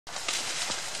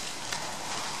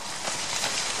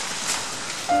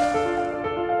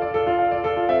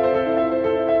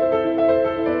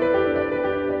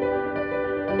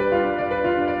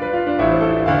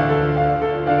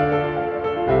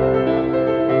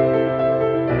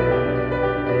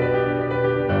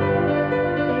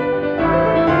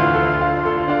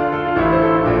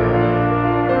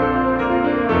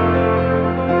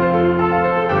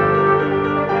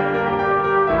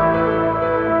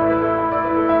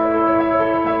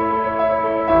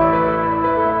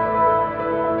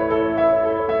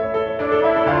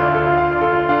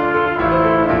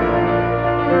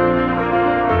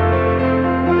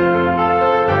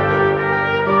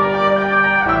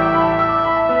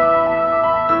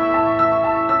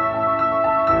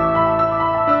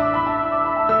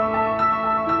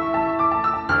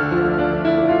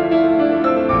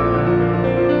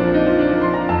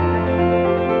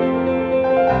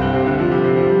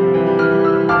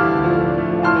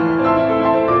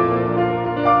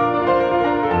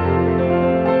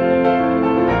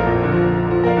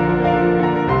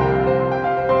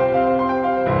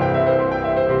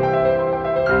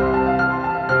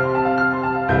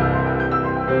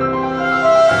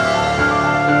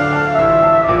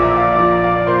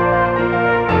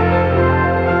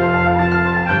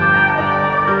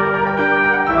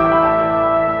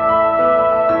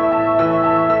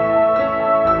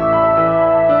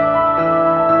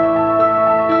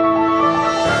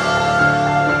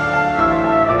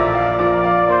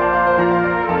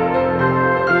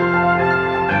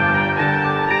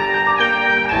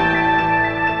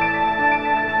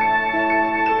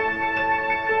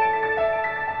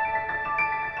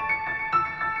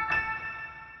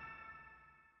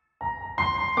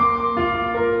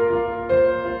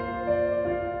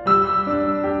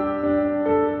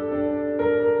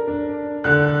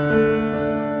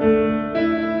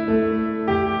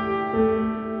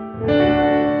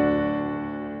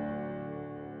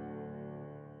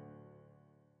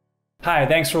Hi,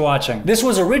 thanks for watching. This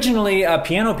was originally a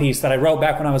piano piece that I wrote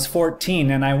back when I was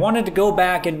 14, and I wanted to go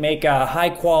back and make a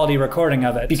high-quality recording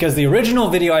of it, because the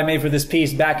original video I made for this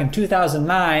piece back in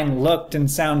 2009 looked and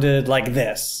sounded like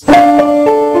this.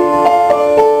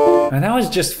 And that was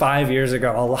just 5 years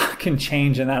ago. A lot can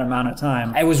change in that amount of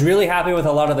time. I was really happy with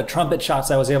a lot of the trumpet shots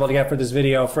I was able to get for this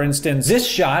video. For instance, this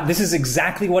shot, this is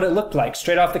exactly what it looked like,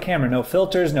 straight off the camera. No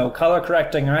filters, no color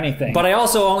correcting or anything. But I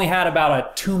also only had about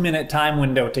a 2-minute time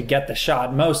window to get the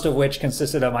shot, most of which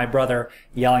consisted of my brother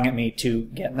yelling at me to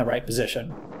get in the right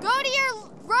position. Go to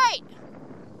your right!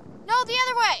 No, the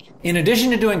other way! In addition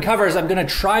to doing covers, I'm gonna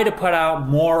try to put out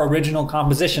more original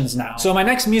compositions now. So my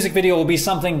next music video will be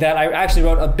something that I actually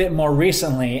wrote a bit more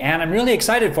recently, and I'm really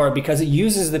excited for it because it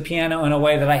uses the piano in a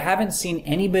way that I haven't seen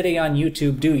anybody on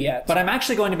YouTube do yet. But I'm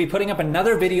actually going to be putting up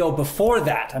another video before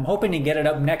that. I'm hoping to get it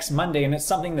up next Monday, and it's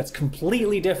something that's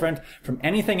completely different from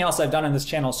anything else I've done on this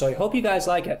channel, so I hope you guys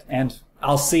like it, and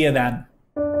I'll see you then.